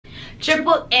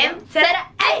Triple M to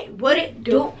the A. What it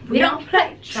do? We don't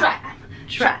play. Try.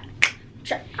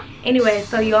 Anyway,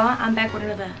 so y'all, I'm back with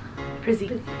another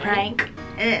pretty prank.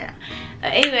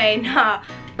 Anyway, nah,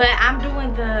 but I'm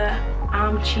doing the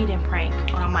cheating prank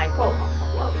on my phone.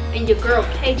 And your girl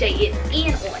KJ is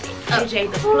in on it.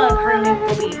 KJ, the plug, her link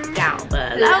will be down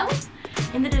below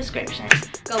in the description.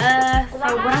 So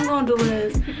what I'm gonna do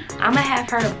is I'm gonna have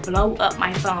her blow up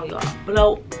my phone, y'all.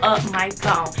 Blow up my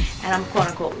phone, and I'm quote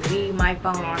unquote leave my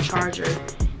phone on charger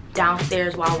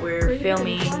downstairs while we're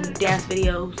filming dance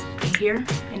videos in here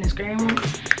in the screen room.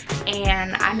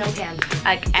 And I know him,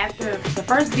 like after the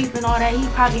first beep and all that, he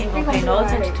probably ain't gonna pay no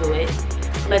attention to it.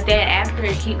 But then after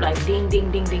it keep like ding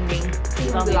ding ding ding ding,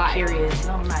 he's gonna get curious. He's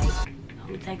gonna like,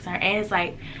 who texts her? And it's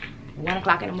like 1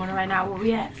 o'clock in the morning right now where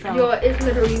we at. So yo, it's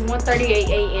literally 1:38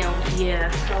 a.m.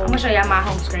 Yeah. So I'm gonna show y'all my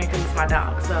home screen because it's my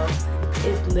dog. So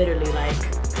it's literally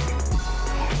like,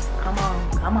 come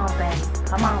on thing.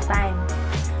 Come on thing.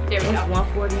 There we go. It's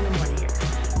 1:40 in the morning here.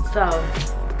 So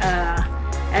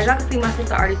as y'all can see, my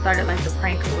sister already started like the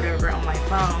prank or whatever on my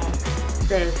phone. It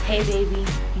says, hey baby,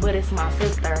 but it's my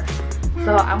sister.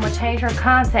 So I'm gonna change her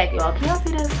contact, y'all. Can y'all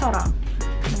see this? Hold on.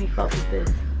 Let me focus this.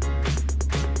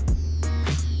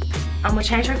 I'm gonna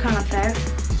change her contact.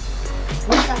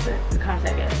 What's the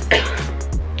contact is?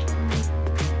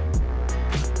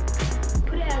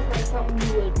 Put it as like something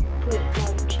you would put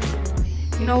on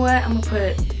cheating. You know what? I'm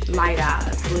gonna put light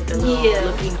eyes with the little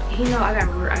looking. You know, I got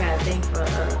a thing for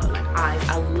like eyes.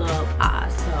 I love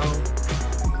eyes, so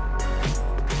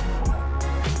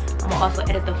I'm gonna also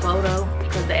edit the photo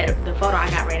because the photo I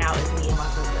got right now is me and my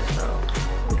sister. So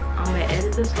I'm gonna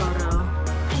edit this photo.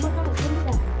 Oh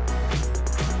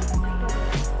my God,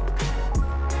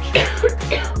 look at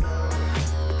that.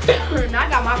 And I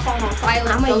got my phone on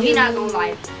silent, so he not gonna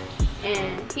like,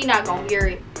 and he not gonna hear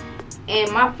it.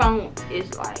 And my phone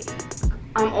is like,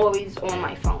 I'm always on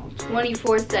my phone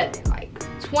 24/7, like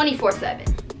 24/7.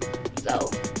 So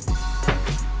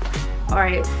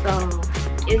alright, so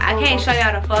I can't show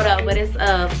y'all the photo, but it's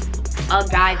a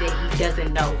guy that he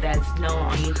doesn't know that's known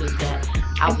on YouTube that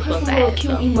I'm supposed to add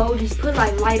cute emojis. Put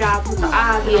like light eyes with the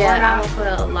eyes. Yeah, I'm gonna put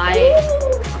a light.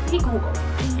 He gonna go.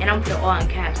 And I'm gonna put it all in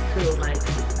caps too. Like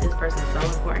this person's so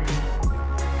important to me.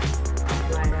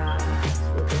 Light eyes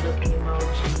with the looking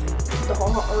emoji. The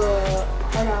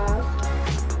heart eyes.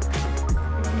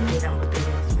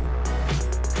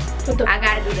 I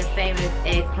gotta do the famous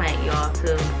eggplant, y'all,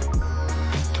 too.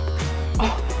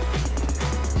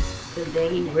 Cause then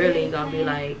he really gonna be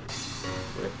like,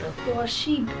 what the fuck? Well,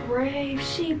 she brave.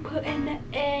 She put in the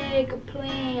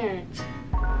eggplant.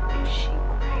 She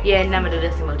brave. Yeah, now I'm gonna do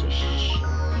this emoji. Shh.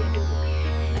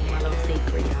 Like my little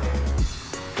secret, y'all.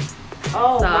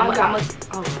 Oh, so my God.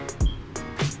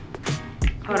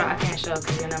 Hold on, I can't show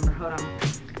because your number. Hold on.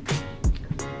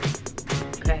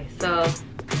 Okay, so.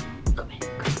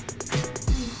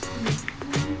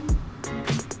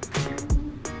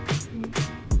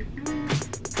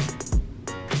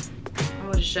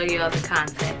 Show you all the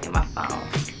contact in my phone.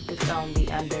 It's gonna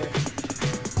be under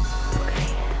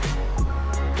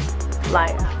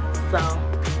light. So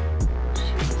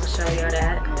she will show you all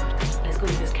that. Let's go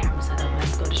get this camera set up.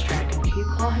 Let's go distract him. Can you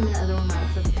call him in the other room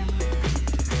and set the camera?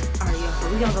 Alright, y'all. So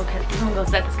we're gonna go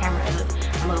set this camera up.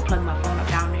 I'm gonna plug my phone up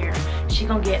down there. She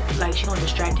gonna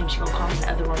distract him. She gonna call him in the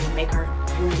other room and make her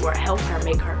food or help her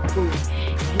make her food.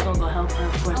 And he gonna go help her,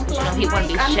 of course, because you know he wanna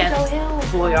be chef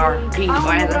Boyardee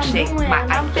or as I say,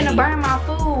 I'm finna burn my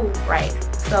food. Right.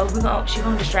 So she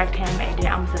gonna distract him, and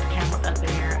then I'm gonna set the camera up in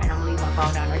there, and I'm gonna leave my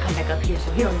phone down there, come back up here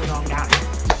so he don't even go down there.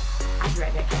 I'll be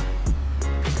right back.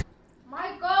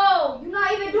 Michael, you're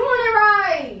not even doing it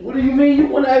right. What do you mean? You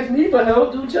wanna ask me for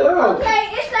help? Dude, chill out. Okay,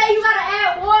 it say you gotta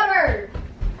add water.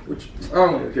 I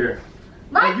don't even care.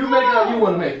 Like you make it how you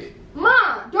wanna make it.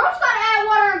 Mom, don't you gotta add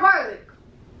water and garlic?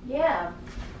 Yeah.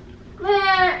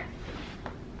 Man.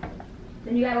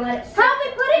 Then you gotta let it sit. Help me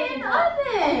put it in the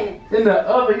oven. In the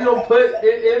oven? You don't put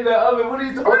it in the oven. What are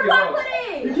you talking about? Put it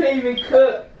in? You can't even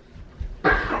cook.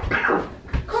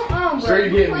 Come on, bro. Sure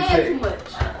you getting me playing sick. too much.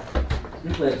 You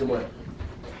playing too much.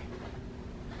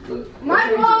 Look,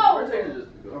 Michael!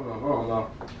 Hold on.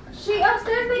 She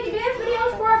upstairs making dance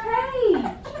videos for our page.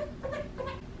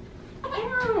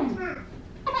 Damn.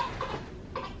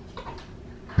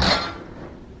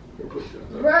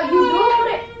 Bro, you doing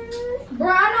it? Bro,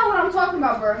 I know what I'm talking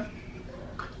about, bro. I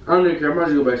don't even care. I'm about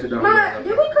to go back to the Mom,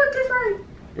 did we cook this right?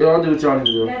 Yeah, I'll do what y'all need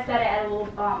to do. That's gotta add a little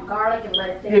garlic and let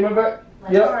it sit. Hey, my back.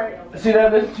 Yep. See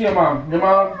that? Listen to your mom. Your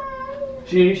mom,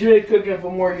 she been cooking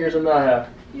for more years than I have.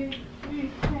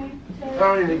 I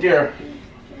don't even care.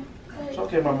 It's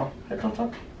okay, mama. Hey, come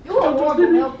talk. You a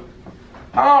horrible helper.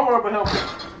 How hard but help?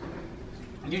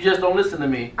 You just don't listen to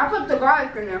me. I put the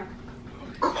garlic in there.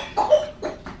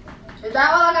 Is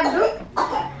that all I gotta do?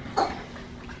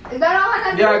 Is that all I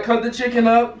gotta do? You gotta cut the chicken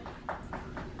up.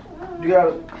 You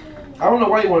gotta. I don't know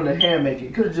why you wanted to hand make it.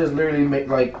 You could have just literally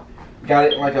got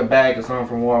it like a bag or something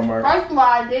from Walmart. First of all,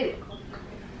 I did it.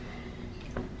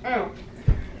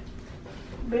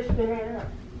 Bitch, spit it up.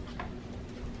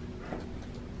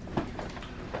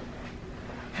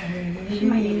 Hey, She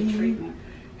might need a treatment.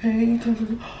 Hey, Let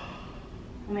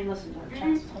me listen to her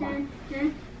chest. Hold on.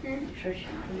 Sure she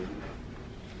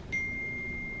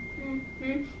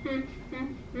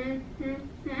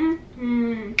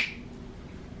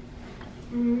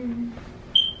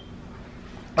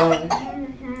I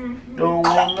don't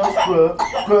want no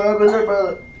scrub in her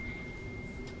brother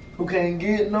who can't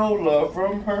get no love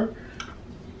from her.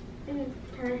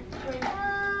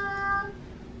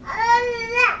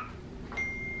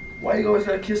 Why you always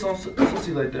gotta kiss on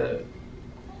pussy like that?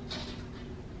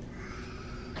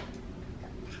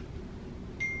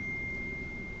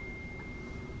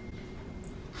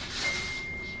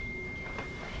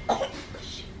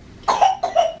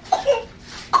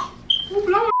 Who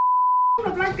blowing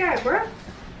up like that, bruh?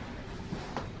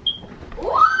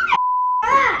 Ooh,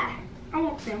 I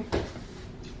want them.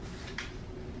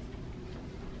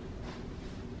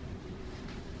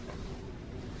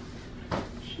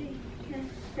 She can't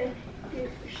say it.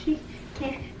 She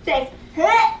can't say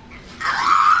it.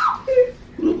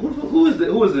 Who is this?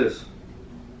 Who is this?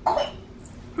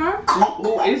 Huh?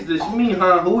 Who is this? You mean,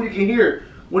 huh? Who you can hear?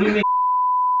 What do you mean?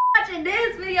 Watching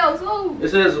this video too. It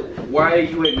says, why are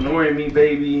you ignoring me,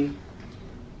 baby?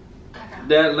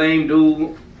 That lame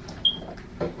dude.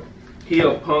 He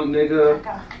a punk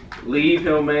nigga. Leave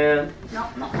him, man. No.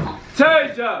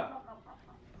 Tasia!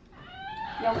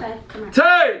 You okay? Come on.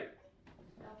 Tay!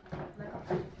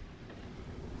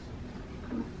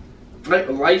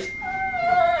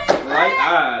 Light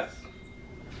eyes.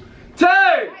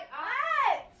 Tay!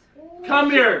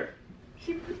 Come here.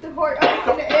 She put the heart up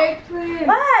in the eggplant.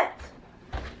 What?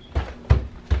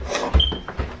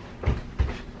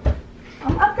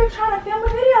 I'm up there trying to film a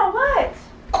video. What?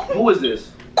 Who is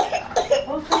this?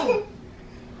 Who's who?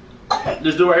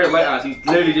 This dude right here, light eyes. He's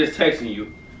literally just texting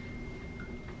you.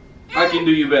 I can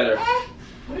do you better.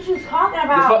 What are you talking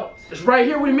about? It's right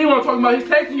here. What do you mean what I'm talking about? He's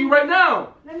texting you right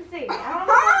now. Let me see. I don't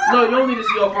know. No, you don't need to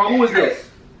see your phone. Who is this?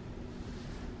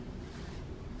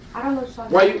 I don't know what you're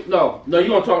talking Why about. you? No,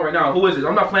 you want to talk right now. Who is this?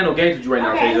 I'm not playing no games with you right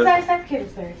now, Okay, Tasia. it's that kid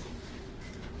upstairs.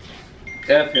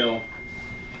 F him.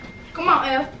 Come on,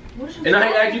 F. And I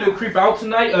asked you to creep out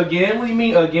tonight again? What do you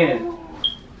mean again?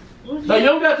 No, you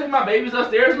don't gotta take my babies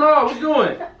upstairs. No, what you doing?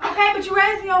 Okay, but you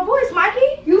raising your voice,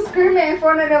 Mikey. You screaming in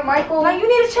front of them, Michael. Like, you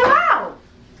need to chill out.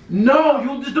 No,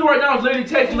 you just do right now is literally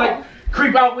text you like,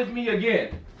 creep out with me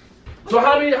again. So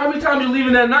how many times you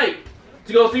leaving that night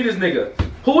to go see this nigga?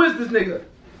 Who is this nigga?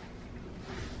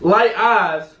 Light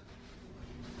eyes.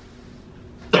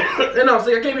 And I'm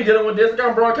saying I can't be dealing with this. I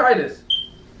got bronchitis.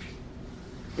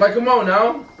 Like, come on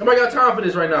now. Nobody got time for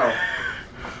this right now.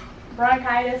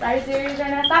 Bronchitis, are you serious right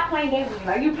now? Stop playing games with me.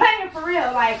 Like, you playing it for real.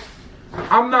 Like,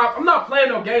 I'm not playing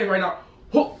no games right now.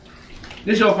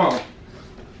 This your phone.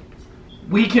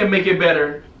 We can make it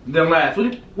better than last.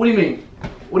 What do you mean?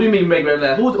 What do you mean make it better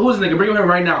than last? Who's this nigga? Bring him here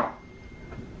right now.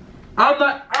 I'm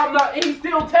not, he's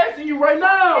still texting you right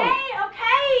now.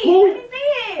 okay. Who? Let me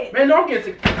see it. Man, don't get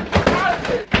sick.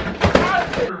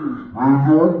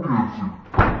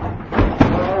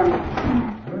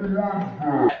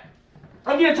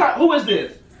 I'm getting tired. Who is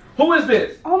this? Who is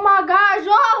this? Oh my gosh,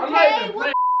 y'all I'm not okay? even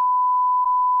playing.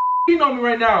 You know me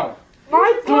right now.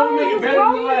 My Don't make it better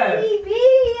than last. TV.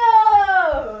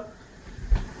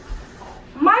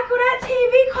 Michael, that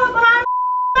TV costs a lot of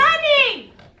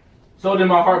money. So did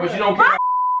my heart, but you don't care.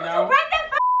 Why would you break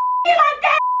that TV like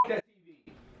that? That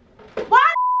TV. Why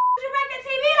would you break that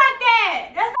TV like that?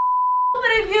 That's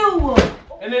stupid of you.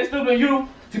 And then stupid you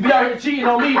to be out here cheating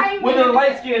on me with the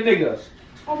light skinned niggas.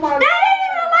 Oh my That ain't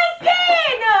even a light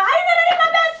skin. How you gonna be my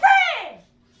best friend?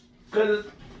 Cause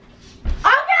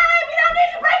Okay, we don't need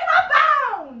you breaking my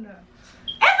phone.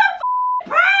 It's a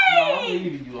prank. no, I'm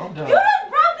leaving you. I'm done. You just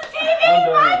broke the TV, I'm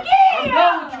done.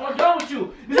 Mikey. I'm done with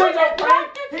you. This You ain't no just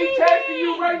prank. broke the He's TV. texting you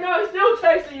right now. He's still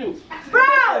texting you. Bro,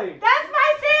 that's my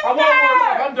sister. I want more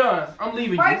life. I'm done. I'm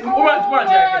leaving you. Michael, Where my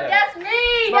jacket at? that's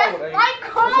me. No, That's it ain't.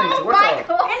 Michael. This ain't- what's up?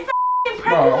 Michael. It's a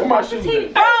prank. No, where my The shoes TV.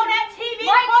 at? Bro, that TV.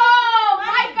 Michael,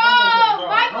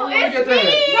 Don't it's look at me.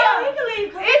 that. No, he can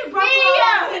leave. It's me.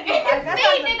 It's me,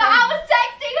 nigga. I was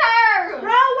texting her.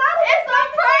 Bro, why would It's a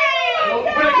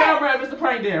prank. Where the camera at, Mr.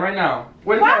 Prank then, right now?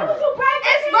 Where the Why camera? would you break the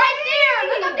It's TV? right there.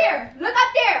 Look up there. Look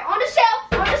up there on the shelf.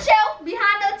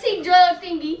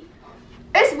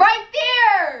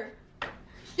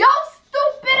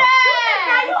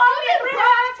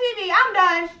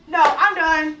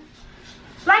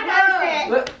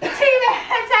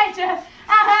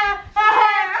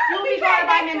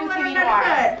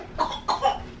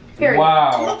 Period.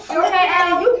 Wow. Okay,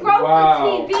 and you broke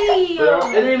the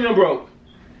TV. It ain't even broke.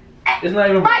 It's not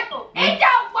even broke. Michael, it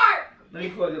don't work. Let me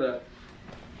plug it up.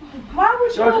 Why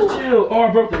would you? Y'all just chill. Oh,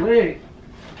 I broke the leg.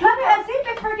 Let me see if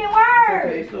it freaking works.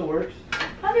 Okay, it still works.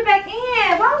 Let me back in.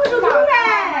 Why would you do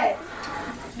that?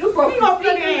 You broke You gonna the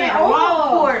plug it in a wrong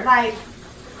cord, like.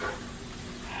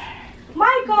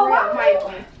 Michael, why would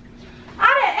Michael. you? I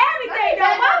did everything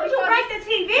though. Why would you break the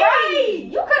TV? Right.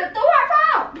 You could have threw our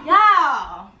phone.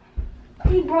 Y'all.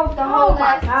 He broke the whole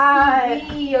God.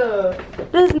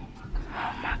 TV. This.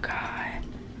 Oh my God.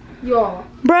 Y'all.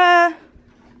 Bruh.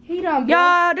 He done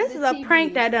Y'all, broke this the is a TV.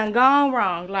 prank that done gone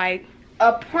wrong. Like.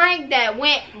 A prank that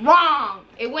went wrong.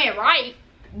 It went right,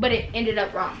 but it ended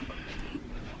up wrong.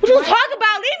 What you talk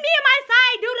about? Leave me and my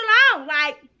side dude alone.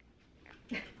 Like.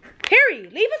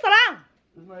 Period. Leave us alone.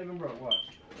 It's not even broke. Watch.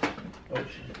 Oh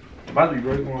shit. About to be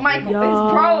broke. Michael,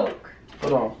 Y'all. it's broke.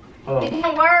 Hold on. Hold It on.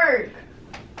 didn't work.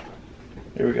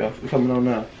 Here we go. It's coming on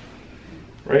now.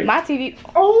 Right? My TV.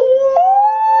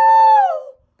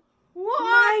 Oh!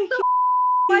 What?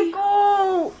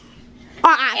 Michael!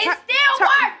 It It still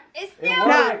worked. It It still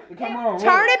worked. worked. Come on.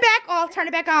 Turn it back off. Turn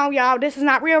it back on, y'all. This is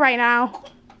not real right now.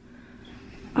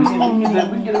 We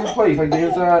can get it replaced. Like the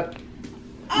inside.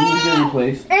 We need to get it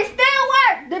replaced. It still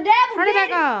worked. The devil Turn it did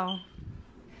back on.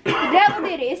 The devil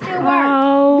did it. It still worked.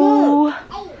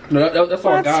 Oh, No, that's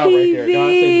our my God right there. God saved the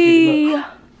TV. TV. Look.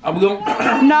 I'm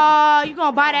going. No, you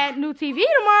gonna buy that new TV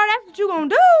tomorrow. That's what you gonna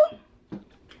do.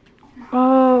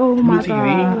 Oh my New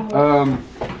God. TV.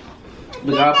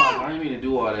 The God, I didn't mean to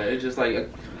do all that. It's just like.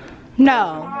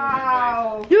 No.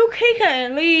 Wow. He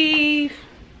couldn't leave.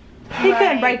 He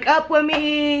couldn't break up with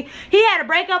me. He had to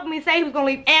break up with me, say he was gonna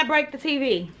leave and break the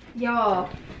TV. Y'all.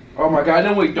 Oh my God!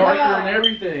 Then we darker and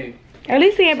everything. At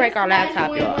least he didn't break our Just laptop,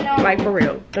 imagine what went y'all. on. Like for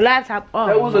real. The laptop, oh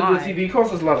That was a my. good TV. It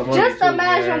cost us a lot of money. Just too,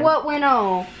 imagine man. what went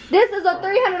on. This is a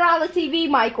 $300 TV,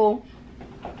 Michael.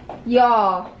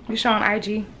 Y'all. You showing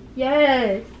IG?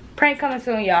 Yes. Prank coming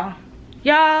soon, y'all.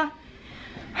 Y'all.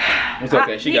 It's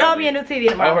okay. She He got owed me a new TV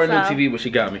I tomorrow. heard so. new TV, but she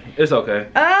got me. It's okay.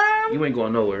 You ain't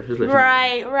going nowhere. Just let you know.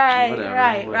 Right.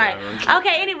 Whatever. Right.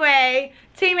 Okay, anyway,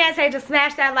 Team Anastasia,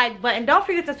 smash that like button. Don't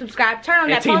forget to subscribe. Turn on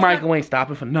And that Team post Michael ain't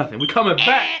stopping for nothing. We coming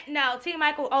back. And, no, Team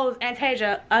Michael owes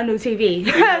Anastasia a new TV.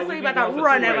 know, So we you be about going to for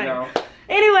run two that right money. now.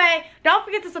 Anyway, don't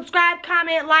forget to subscribe,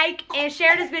 comment, like, and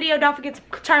share this video. Don't forget to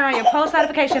turn on your post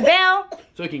notification bell.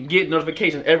 So you can get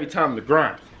notifications every time the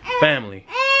grind. Family.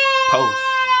 Post.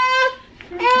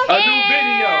 A new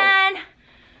video. And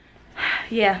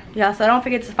yeah, so don't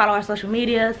forget to follow our social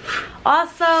medias.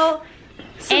 Also,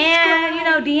 and you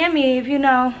know, DM me if you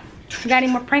know you got any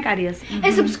more prank ideas.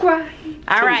 And subscribe.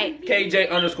 All right. KJ_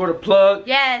 the plug.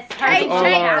 Yes. KJ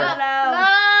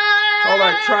Hello. All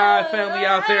our tribe family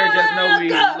out there, just know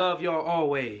we love y'all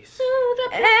always.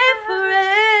 And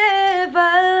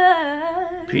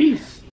forever. Peace.